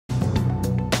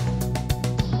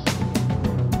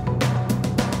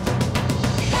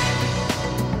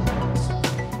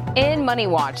In Money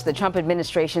Watch, the Trump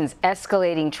administration's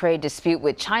escalating trade dispute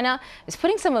with China is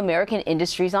putting some American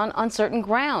industries on uncertain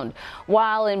ground.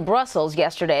 While in Brussels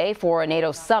yesterday for a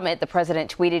NATO summit, the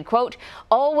president tweeted, quote,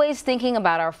 "Always thinking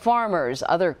about our farmers.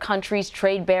 Other countries'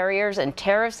 trade barriers and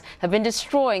tariffs have been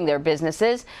destroying their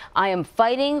businesses. I am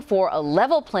fighting for a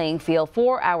level playing field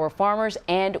for our farmers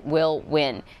and will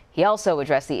win." He also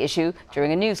addressed the issue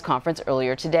during a news conference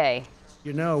earlier today.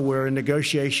 You know, we're in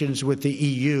negotiations with the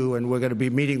EU, and we're going to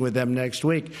be meeting with them next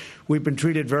week. We've been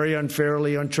treated very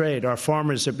unfairly on trade. Our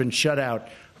farmers have been shut out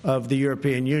of the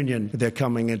European Union. They're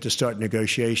coming in to start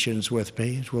negotiations with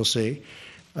me. We'll see.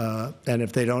 And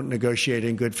if they don't negotiate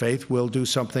in good faith, we'll do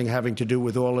something having to do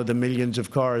with all of the millions of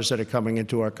cars that are coming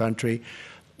into our country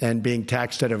and being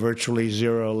taxed at a virtually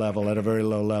zero level, at a very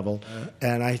low level.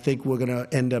 And I think we're going to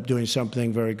end up doing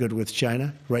something very good with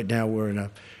China. Right now, we're in a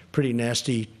pretty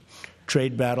nasty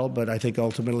trade battle, but I think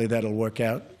ultimately that'll work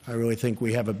out. I really think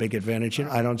we have a big advantage.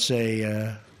 I don't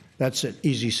say that's an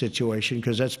easy situation,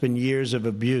 because that's been years of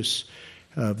abuse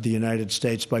of the United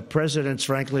States by presidents,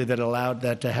 frankly, that allowed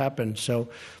that to happen. So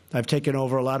I've taken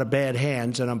over a lot of bad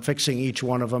hands, and I'm fixing each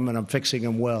one of them, and I'm fixing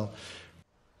them well.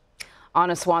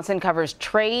 Ana Swanson covers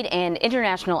trade and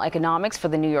international economics for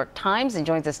the New York Times and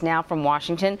joins us now from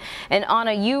Washington. And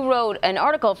Ana, you wrote an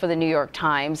article for the New York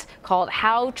Times called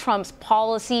 "How Trump's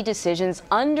Policy Decisions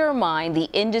Undermine the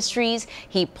Industries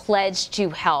He Pledged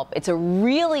to Help." It's a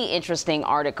really interesting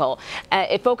article.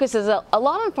 It focuses a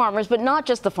lot on farmers, but not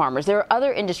just the farmers. There are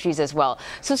other industries as well.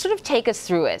 So sort of take us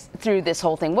through this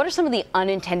whole thing. What are some of the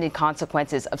unintended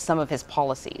consequences of some of his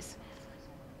policies?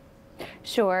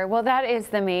 Sure. Well, that is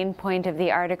the main point of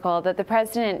the article, that the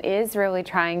president is really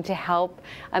trying to help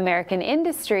American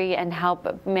industry and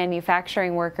help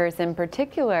manufacturing workers in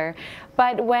particular.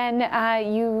 But when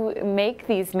you make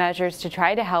these measures to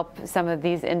try to help some of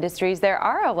these industries, there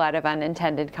are a lot of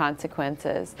unintended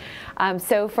consequences.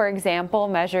 So, for example,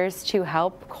 measures to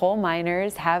help coal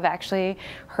miners have actually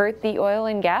hurt the oil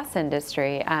and gas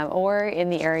industry, or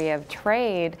in the area of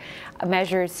trade,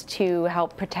 measures to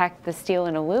help protect the steel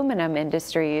and aluminum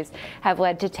industries have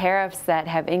led to tariffs that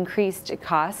have increased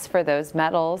costs for those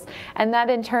metals, and that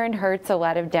in turn hurts a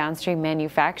lot of downstream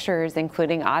manufacturers,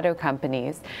 including auto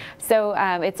companies. So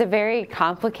it's a very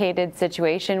complicated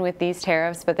situation with these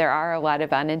tariffs, but there are a lot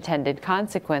of unintended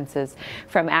consequences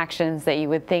from actions that you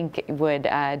would think would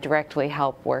directly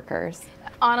help workers.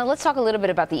 Ana, let's talk a little bit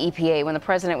about the EPA. When the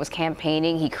president was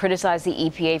campaigning, he criticized the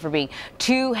EPA for being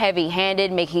too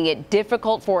heavy-handed, making it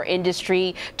difficult for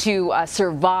industry to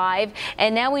survive.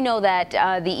 And now we know that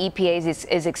the EPA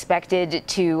is expected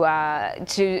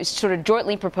to sort of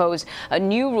jointly propose a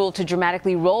new rule to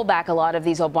dramatically roll back a lot of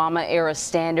these Obama-era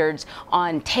standards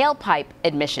on tailpipe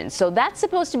emissions. So that's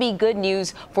supposed to be good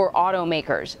news for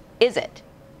automakers. Is it?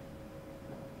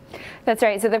 That's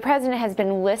right. So the president has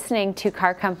been listening to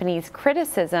car companies'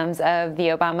 criticisms of the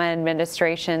Obama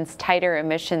administration's tighter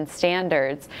emission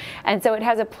standards. And so it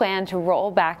has a plan to roll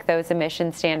back those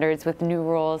emission standards with new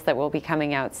rules that will be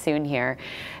coming out soon here.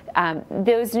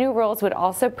 Those new rules would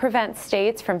also prevent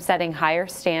states from setting higher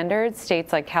standards,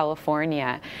 states like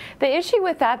California. The issue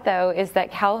with that, though, is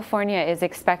that California is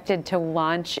expected to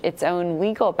launch its own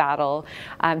legal battle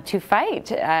to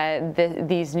fight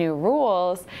these new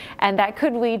rules, and that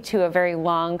could lead to a very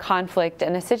long conflict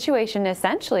and a situation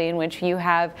essentially in which you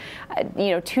have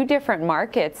two different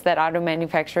markets that auto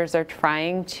manufacturers are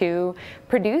trying to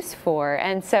produce for.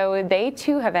 And so they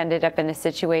too have ended up in a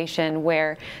situation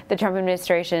where the Trump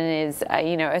administration is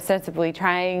ostensibly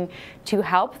trying to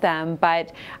help them,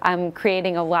 but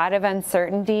creating a lot of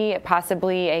uncertainty,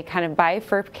 possibly a kind of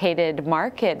bifurcated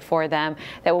market for them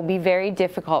that will be very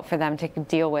difficult for them to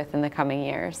deal with in the coming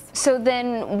years. So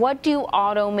then what do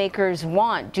automakers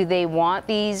want? Do they want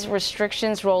these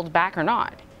restrictions rolled back or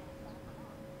not?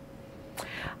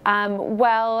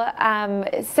 So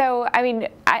I mean,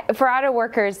 for auto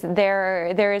workers,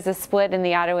 there is a split in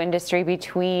the auto industry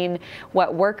between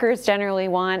what workers generally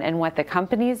want and what the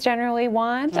companies generally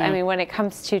want. I mean, when it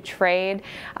comes to trade,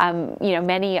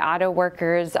 many auto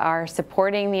workers are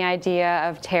supporting the idea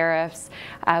of tariffs,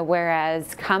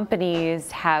 whereas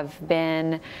companies have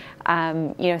been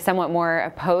somewhat more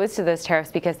opposed to those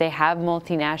tariffs because they have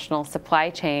multinational supply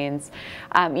chains.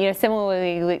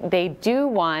 Similarly, they do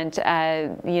want,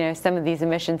 some of these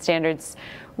emission standards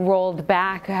rolled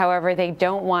back. However, they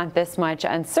don't want this much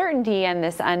uncertainty and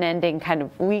this unending kind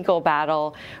of legal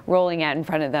battle rolling out in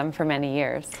front of them for many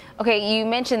years. Okay, you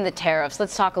mentioned the tariffs.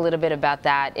 Let's talk a little bit about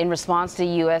that. In response to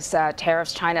U.S.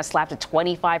 Tariffs, China slapped a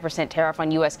 25% tariff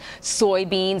on U.S.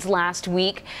 soybeans last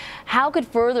week. How could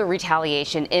further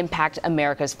retaliation impact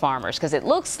America's farmers? Because it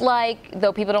looks like,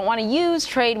 though people don't want to use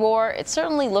trade war, it's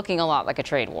certainly looking a lot like a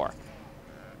trade war.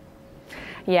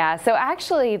 Yeah, so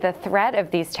actually the threat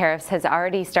of these tariffs has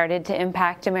already started to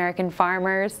impact American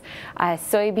farmers.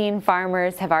 Soybean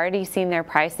farmers have already seen their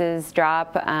prices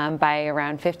drop by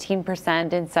around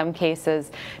 15% in some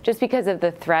cases, just because of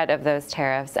the threat of those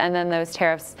tariffs. And then those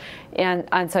tariffs on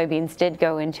soybeans did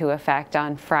go into effect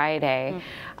on Friday.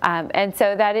 And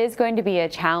so that is going to be a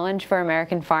challenge for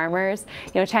American farmers.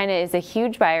 You know, China is a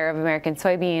huge buyer of American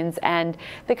soybeans, and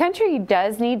the country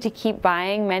does need to keep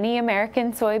buying many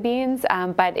American soybeans,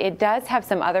 but it does have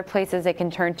some other places it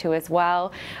can turn to as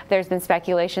well. There's been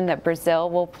speculation that Brazil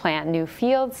will plant new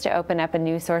fields to open up a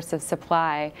new source of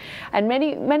supply. And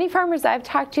many farmers I've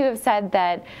talked to have said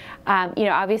that, you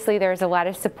know, obviously there's a lot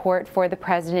of support for the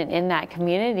president in that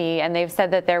community, and they've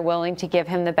said that they're willing to give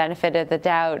him the benefit of the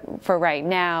doubt for right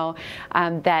now.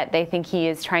 That they think he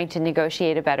is trying to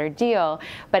negotiate a better deal.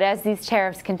 But as these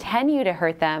tariffs continue to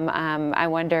hurt them, I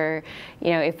wonder,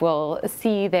 you know, if we'll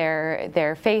see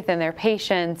their faith and their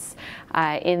patience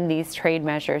in these trade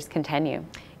measures continue.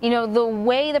 You know, the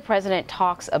way the president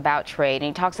talks about trade, and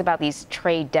he talks about these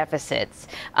trade deficits,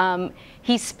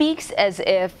 he speaks as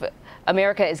if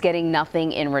America is getting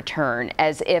nothing in return,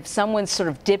 as if someone's sort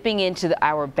of dipping into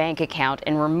our bank account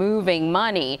and removing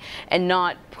money and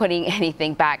not putting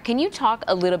anything back. Can you talk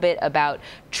a little bit about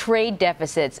trade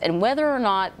deficits and whether or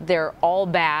not they're all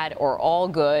bad or all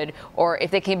good, or if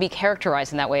they can be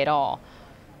characterized in that way at all?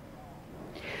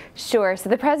 Sure. So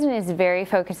the president is very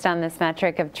focused on this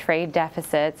metric of trade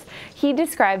deficits. He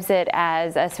describes it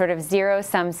as a sort of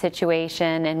zero-sum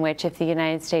situation in which if the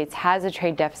United States has a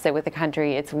trade deficit with a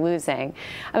country, it's losing.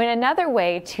 I mean, another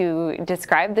way to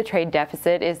describe the trade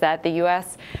deficit is that the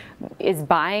U.S. is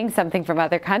buying something from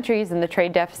other countries, and the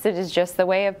trade deficit is just the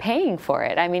way of paying for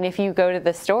it. I mean, if you go to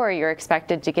the store, you're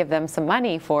expected to give them some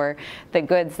money for the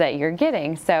goods that you're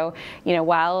getting. So, you know,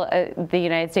 while the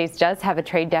United States does have a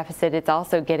trade deficit, it's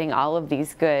also getting all of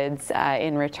these goods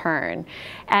in return.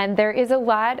 And there is a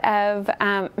lot of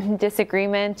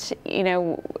disagreement, you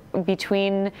know,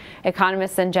 between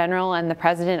economists in general and the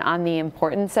president on the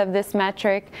importance of this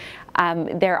metric.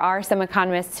 There are some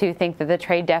economists who think that the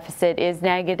trade deficit is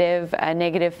negative, a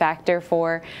negative factor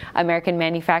for American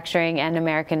manufacturing and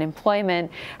American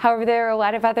employment. However, there are a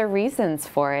lot of other reasons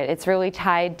for it. It's really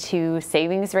tied to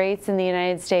savings rates in the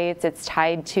United States. It's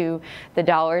tied to the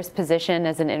dollar's position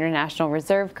as an international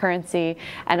reserve currency.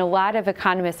 And a lot of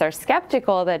economists are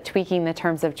skeptical that tweaking the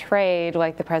terms of trade,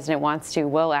 like the president wants to,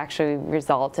 will actually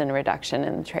result in a reduction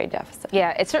in the trade deficit.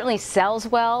 Yeah, it certainly sells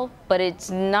well, but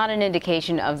it's not an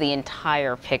indication of the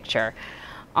entire picture.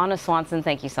 Ana Swanson,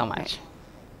 thank you so much.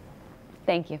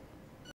 Thank you.